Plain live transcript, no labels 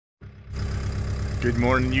Good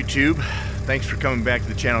morning, YouTube. Thanks for coming back to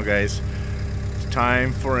the channel, guys. It's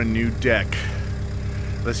time for a new deck.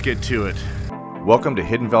 Let's get to it. Welcome to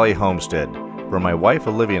Hidden Valley Homestead, where my wife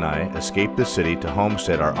Olivia and I escaped the city to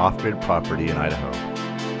homestead our off-grid property in Idaho.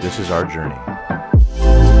 This is our journey.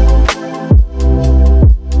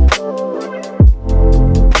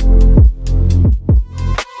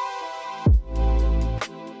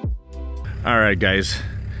 Alright guys,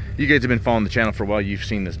 you guys have been following the channel for a while. You've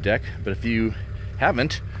seen this deck, but if you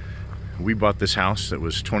haven't, we bought this house that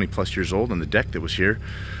was 20 plus years old, and the deck that was here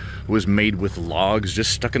was made with logs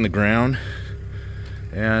just stuck in the ground.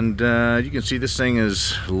 And you can see this thing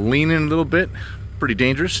is leaning a little bit, pretty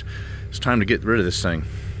dangerous. It's time to get rid of this thing.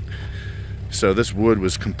 So this wood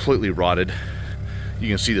was completely rotted. You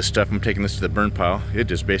can see the stuff. I'm taking this to the burn pile. It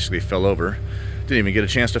just basically fell over. Didn't even get a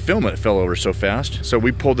chance to film it. It fell over so fast. So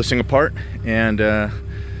we pulled this thing apart and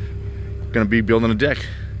gonna be building a deck.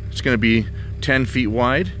 It's gonna be 10 feet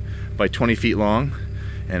wide by 20 feet long.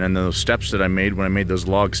 And then those steps that I made when I made those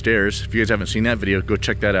log stairs, if you guys haven't seen that video, go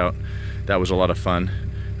check that out. That was a lot of fun.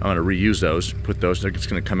 I'm gonna reuse those, put those, it's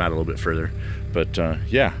gonna come out a little bit further. But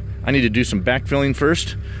yeah, I need to do some backfilling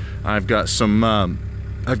first. I've got some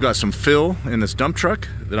fill in this dump truck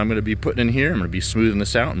that I'm gonna be putting in here. I'm gonna be smoothing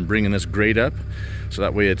this out and bringing this grade up, so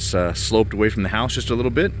that way it's sloped away from the house just a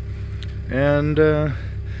little bit. And then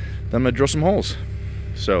I'm gonna drill some holes.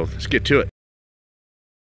 So let's get to it.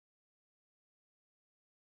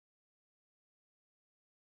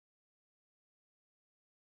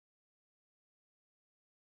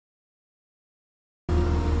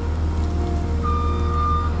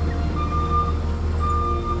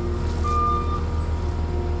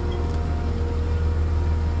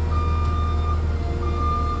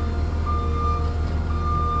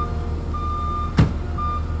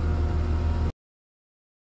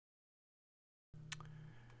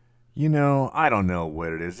 You know, I don't know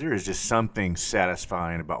what it is. There is just something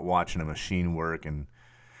satisfying about watching a machine work,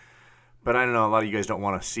 but I don't know, a lot of you guys don't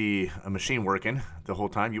want to see a machine working the whole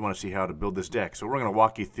time. You want to see how to build this deck. So we're going to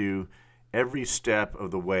walk you through every step of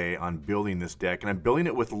the way on building this deck. And I'm building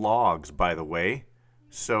it with logs, by the way.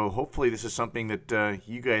 So hopefully this is something that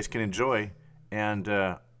you guys can enjoy. And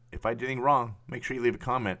if I did anything wrong, make sure you leave a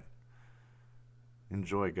comment.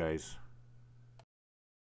 Enjoy, guys.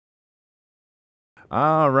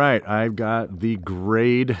 All right, I've got the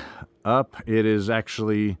grade up. It is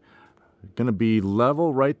actually going to be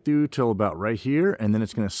level right through till about right here, and then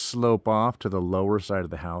it's going to slope off to the lower side of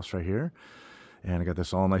the house right here. And I got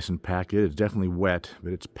this all nice and packed. It's definitely wet,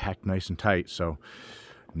 but it's packed nice and tight. So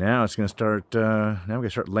now it's going to start. Now we're going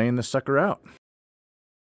to start laying this sucker out.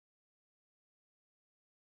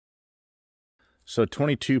 So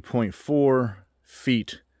 22.4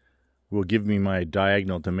 feet will give me my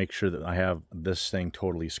diagonal to make sure that I have this thing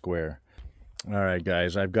totally square. All right,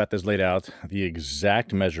 guys, I've got this laid out. The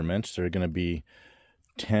exact measurements, they're going to be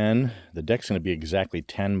 10. The deck's going to be exactly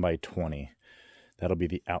 10 by 20. That'll be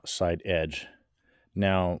the outside edge.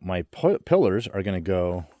 Now, my pillars are going to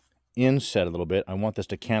go inset a little bit. I want this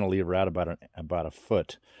to cantilever out about a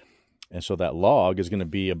foot. And so that log is going to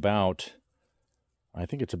be about, I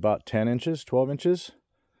think it's about 10 inches, 12 inches.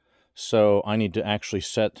 So I need to actually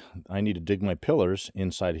dig my pillars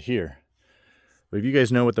inside of here. But if you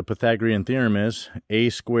guys know what the Pythagorean theorem is, a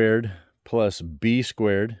squared plus b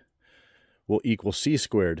squared will equal c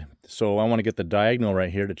squared. So I want to get the diagonal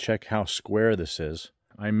right here to check how square this is.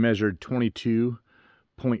 I measured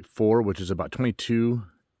 22.4, which is about 22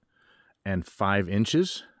 and 5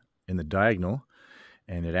 inches in the diagonal.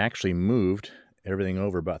 And it actually moved everything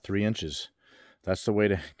over about 3 inches. That's the way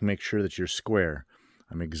to make sure that you're square.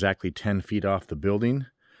 I'm exactly 10 feet off the building,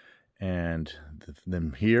 and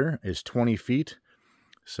then here is 20 feet.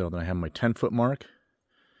 So then I have my 10-foot mark,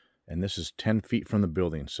 and this is 10 feet from the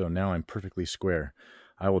building. So now I'm perfectly square.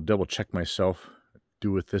 I will double check myself,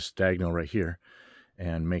 do with this diagonal right here,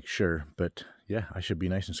 and make sure. But yeah, I should be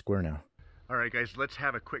nice and square now. All right, guys, let's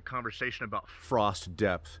have a quick conversation about frost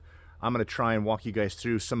depth. I'm going to try and walk you guys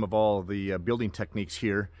through some of all the building techniques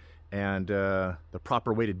here and the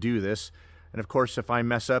proper way to do this. And of course, if I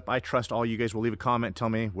mess up, I trust all you guys will leave a comment and tell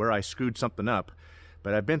me where I screwed something up.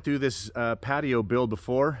 But I've been through this patio build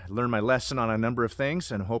before, learned my lesson on a number of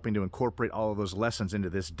things, and hoping to incorporate all of those lessons into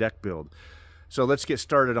this deck build. So let's get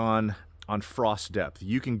started on frost depth.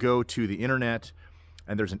 You can go to the internet,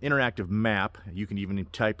 and there's an interactive map. You can even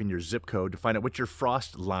type in your zip code to find out what your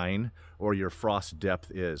frost line or your frost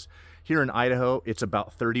depth is. Here in Idaho, it's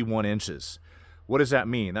about 31 inches. What does that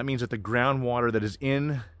mean? That means that the groundwater that is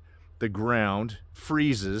in the ground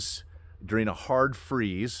freezes during a hard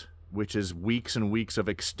freeze, which is weeks and weeks of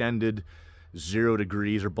extended 0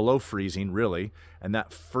 degrees or below freezing, really, and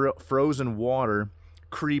that frozen water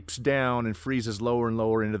creeps down and freezes lower and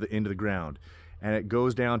lower into the ground, and it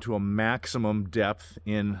goes down to a maximum depth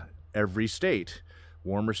in every state.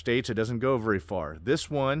 Warmer states, it doesn't go very far. This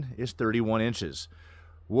one is 31 inches.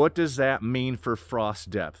 What does that mean for frost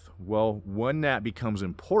depth? Well, when that becomes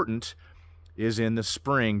important is in the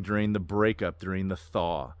spring during the breakup, during the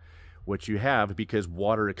thaw. What you have, because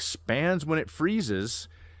water expands when it freezes,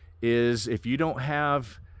 is if you don't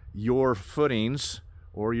have your footings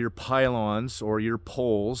or your pylons or your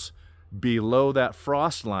poles below that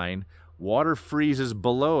frost line, water freezes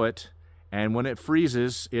below it, and when it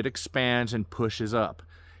freezes, it expands and pushes up.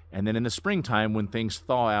 And then in the springtime, when things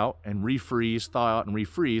thaw out and refreeze, thaw out and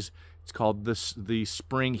refreeze, it's called the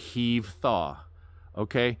spring heave thaw.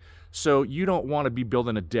 Okay? So you don't want to be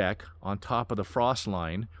building a deck on top of the frost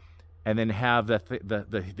line and then have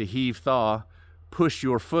the heave thaw push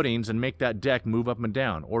your footings and make that deck move up and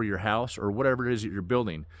down, or your house, or whatever it is that you're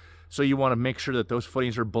building. So you want to make sure that those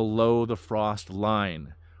footings are below the frost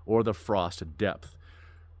line or the frost depth.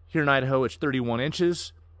 Here in Idaho, it's 31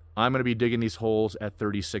 inches. I'm going to be digging these holes at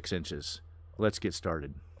 36 inches. Let's get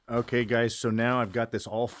started. Okay, guys, so now I've got this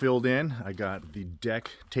all filled in. I got the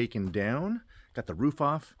deck taken down, got the roof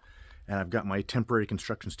off, and I've got my temporary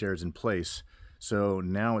construction stairs in place. So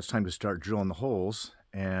now it's time to start drilling the holes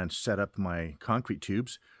and set up my concrete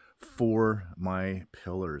tubes for my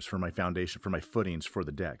pillars, for my foundation, for my footings for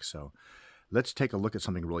the deck. So let's take a look at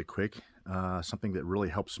something really quick, something that really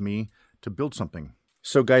helps me to build something.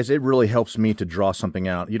 So guys, it really helps me to draw something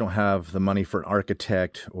out. You don't have the money for an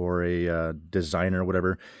architect or a designer or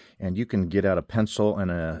whatever, and you can get out a pencil and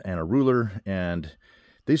a ruler, and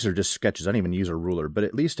these are just sketches. I don't even use a ruler, but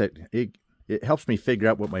at least it helps me figure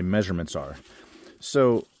out what my measurements are.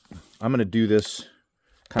 So I'm going to do this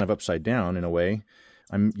kind of upside down in a way.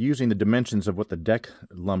 I'm using the dimensions of what the deck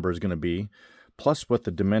lumber is going to be, plus what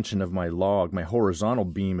the dimension of my log, my horizontal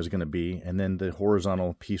beam is going to be, and then the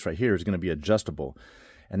horizontal piece right here is going to be adjustable.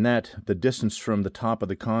 And that the distance from the top of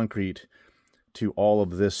the concrete to all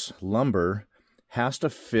of this lumber has to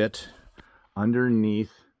fit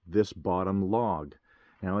underneath this bottom log.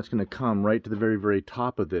 Now it's going to come right to the very, very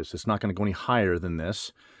top of this. It's not going to go any higher than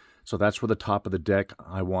this. So that's where the top of the deck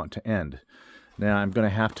I want to end. Now I'm going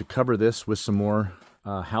to have to cover this with some more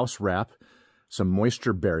house wrap, some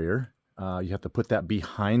moisture barrier. You have to put that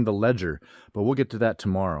behind the ledger, but we'll get to that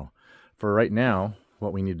tomorrow. For right now,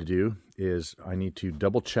 what we need to do is I need to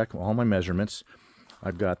double check all my measurements.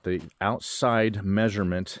 I've got the outside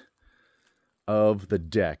measurement of the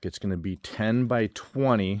deck. It's going to be 10 by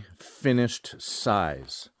 20 finished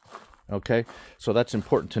size. Okay, so that's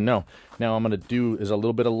important to know. Now I'm going to do is a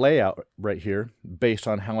little bit of layout right here based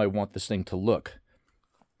on how I want this thing to look.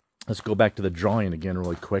 Let's go back to the drawing again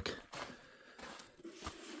really quick.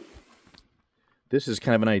 This is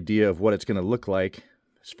kind of an idea of what it's going to look like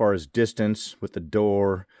as far as distance with the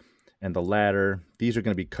door and the ladder. These are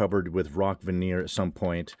going to be covered with rock veneer at some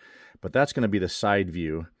point, but that's going to be the side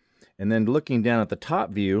view. And then looking down at the top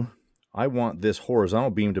view, I want this horizontal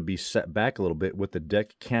beam to be set back a little bit with the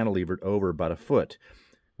deck cantilevered over about a foot,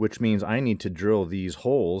 which means I need to drill these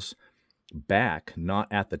holes back,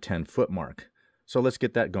 not at the 10-foot mark. So let's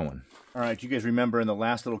get that going. All right, you guys remember in the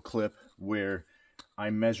last little clip where I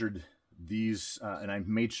measured these and I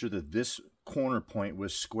made sure that this corner point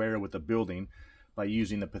was square with the building by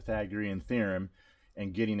using the Pythagorean theorem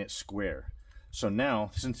and getting it square. So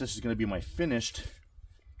now, since this is going to be my finished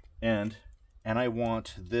end, and I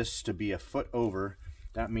want this to be a foot over,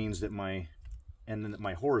 that means that my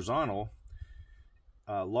horizontal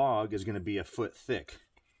log is going to be a foot thick.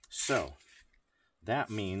 So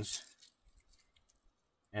that means,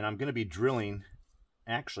 and I'm going to be drilling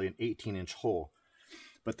actually an 18-inch hole.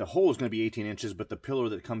 But the hole is going to be 18 inches, but the pillar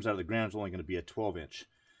that comes out of the ground is only going to be a 12-inch.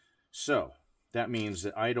 So that means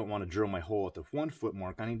that I don't want to drill my hole at the 1-foot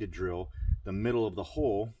mark. I need to drill the middle of the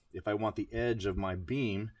hole if I want the edge of my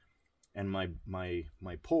beam and my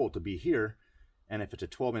pole to be here. And if it's a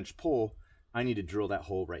 12-inch pole, I need to drill that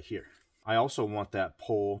hole right here. I also want that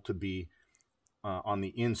pole to be on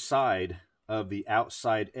the inside of the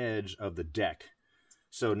outside edge of the deck.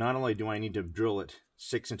 So not only do I need to drill it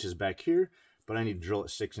 6 inches back here, but I need to drill it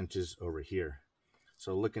 6 inches over here.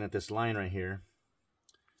 So looking at this line right here,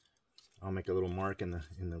 I'll make a little mark in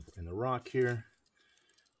the rock here,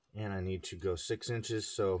 and I need to go 6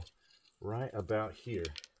 inches, so right about here.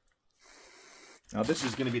 Now this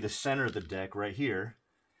is going to be the center of the deck right here,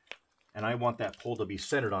 and I want that pole to be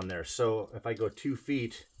centered on there. So if I go 2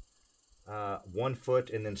 feet, 1 foot,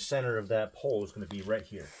 and then center of that pole is going to be right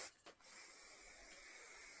here.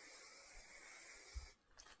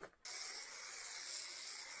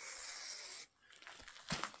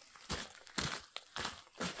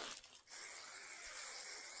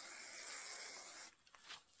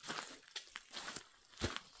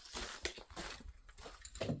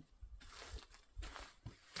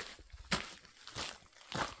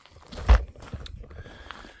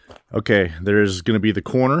 Okay, there's going to be the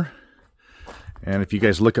corner, and if you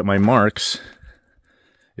guys look at my marks,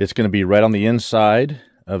 it's going to be right on the inside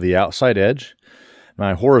of the outside edge.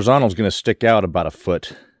 My horizontal is going to stick out about a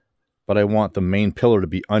foot, but I want the main pillar to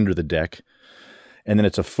be under the deck, and then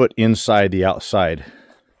it's a foot inside the outside.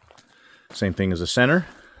 Same thing as the center,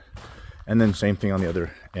 and then same thing on the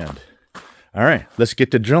other end. All right, let's get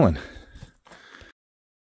to drilling.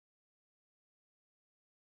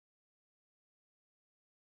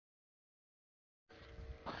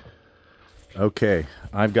 Okay,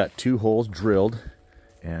 I've got 2 holes drilled,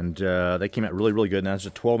 and they came out really good. Now it's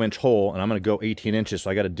a 12-inch hole, and I'm going to go 18 inches,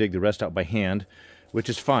 so I got to dig the rest out by hand, which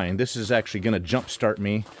is fine. This is actually going to jumpstart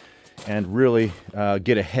me and really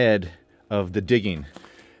get ahead of the digging.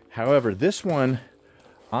 However, this one,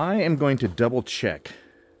 I am going to double check.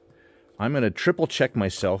 I'm going to triple check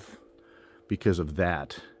myself because of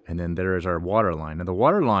that. And then there is our water line. And the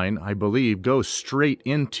water line, I believe, goes straight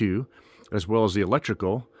into, as well as the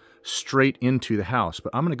electrical, straight into the house.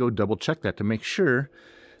 But I'm going to go double check that to make sure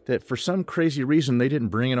that for some crazy reason they didn't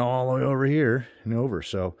bring it all the way over here and over.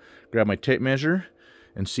 So grab my tape measure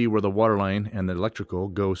and see where the water line and the electrical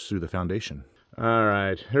goes through the foundation. All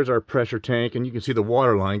right, here's our pressure tank, and you can see the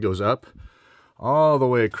water line goes up all the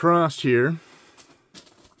way across here.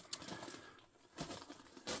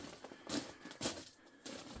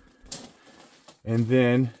 And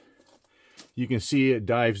then you can see it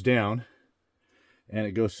dives down and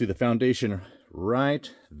it goes through the foundation right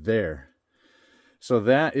there. So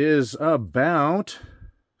that is about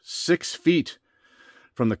 6 feet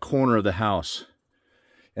from the corner of the house.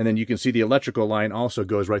 And then you can see the electrical line also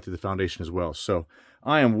goes right through the foundation as well. So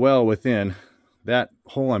I am well within that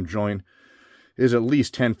hole I'm drilling is at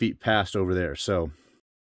least 10 feet past over there. So,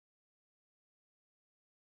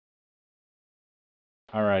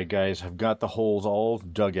 all right, guys, I've got the holes all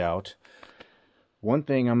dug out. One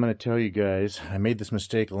thing I'm going to tell you guys, I made this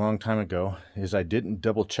mistake a long time ago, is I didn't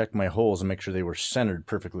double check my holes and make sure they were centered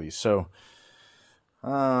perfectly. So,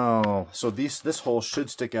 this hole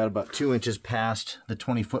should stick out about 2 inches past the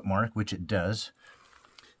 20-foot mark, which it does,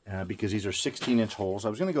 because these are 16-inch holes. I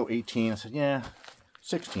was going to go 18. I said, yeah,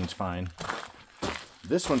 16's fine.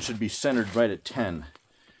 This one should be centered right at 10.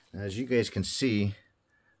 As you guys can see,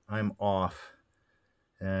 I'm off.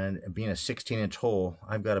 And being a 16-inch hole,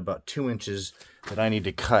 I've got about 2 inches that I need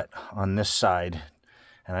to cut on this side.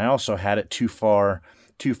 And I also had it too far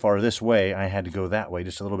this way. I had to go that way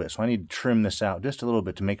just a little bit. So I need to trim this out just a little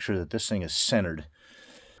bit to make sure that this thing is centered.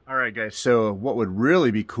 All right, guys, so what would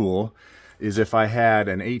really be cool is if I had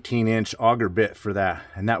an 18-inch auger bit for that.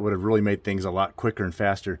 And that would have really made things a lot quicker and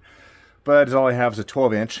faster. But all I have is a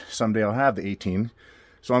 12-inch. Someday I'll have the 18.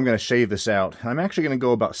 So I'm going to shave this out. I'm actually going to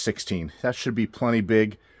go about 16. That should be plenty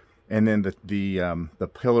big. And then the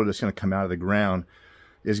pillar that's going to come out of the ground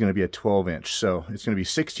is going to be a 12-inch. So it's going to be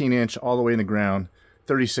 16-inch all the way in the ground,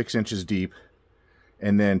 36 inches deep.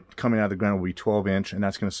 And then coming out of the ground will be 12-inch, and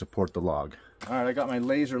that's going to support the log. All right, I got my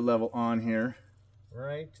laser level on here.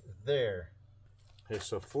 Right there. Okay,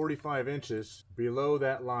 so 45 inches below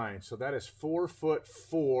that line. So that is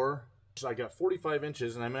 4'4". So I got 45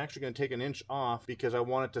 inches, and I'm actually going to take an inch off because I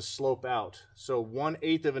want it to slope out. So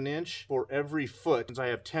 1/8 of an inch for every foot. Since I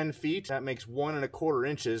have 10 feet, that makes 1 1/4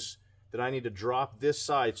 inches that I need to drop this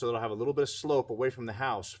side so that I'll have a little bit of slope away from the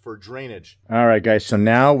house for drainage. All right, guys, so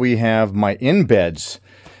now we have my embeds.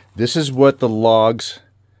 This is what the logs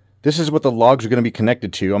are going to be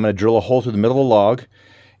connected to. I'm going to drill a hole through the middle of the log,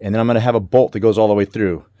 and then I'm going to have a bolt that goes all the way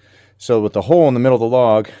through. So with the hole in the middle of the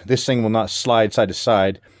log, this thing will not slide side to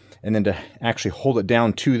side. And then to actually hold it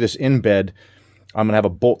down to this embed, I'm going to have a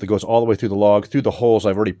bolt that goes all the way through the log, through the holes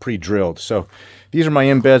I've already pre-drilled. So these are my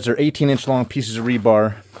embeds. They're 18-inch long pieces of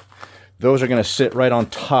rebar. Those are going to sit right on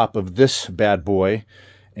top of this bad boy.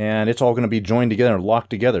 And it's all going to be joined together and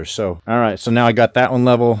locked together. So, all right, so now I got that one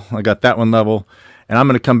level. I got that one level. And I'm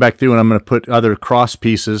going to come back through and I'm going to put other cross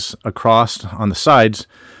pieces across on the sides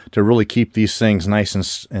to really keep these things nice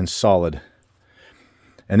and solid.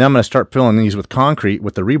 And then I'm going to start filling these with concrete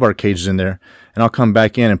with the rebar cages in there. And I'll come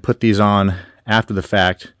back in and put these on after the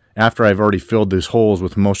fact, after I've already filled these holes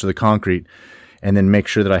with most of the concrete. And then make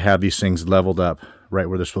sure that I have these things leveled up right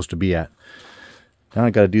where they're supposed to be at. Now I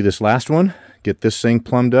got to do this last one, get this thing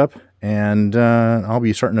plumbed up, and I'll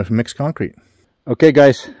be starting to mix concrete. Okay,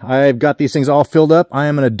 guys, I've got these things all filled up. I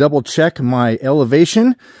am going to double check my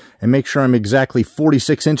elevation and make sure I'm exactly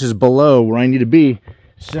 46 inches below where I need to be.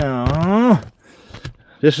 So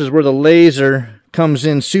this is where the laser comes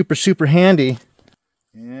in super handy.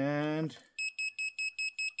 And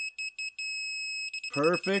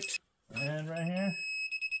perfect. And right here.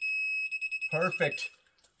 Perfect.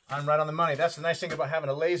 I'm right on the money. That's the nice thing about having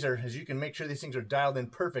a laser, is you can make sure these things are dialed in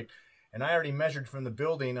perfect. And I already measured from the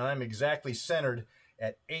building, and I'm exactly centered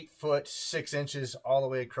at 8 foot 6 inches all the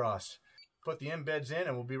way across. Put the embeds in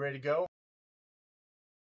and we'll be ready to go.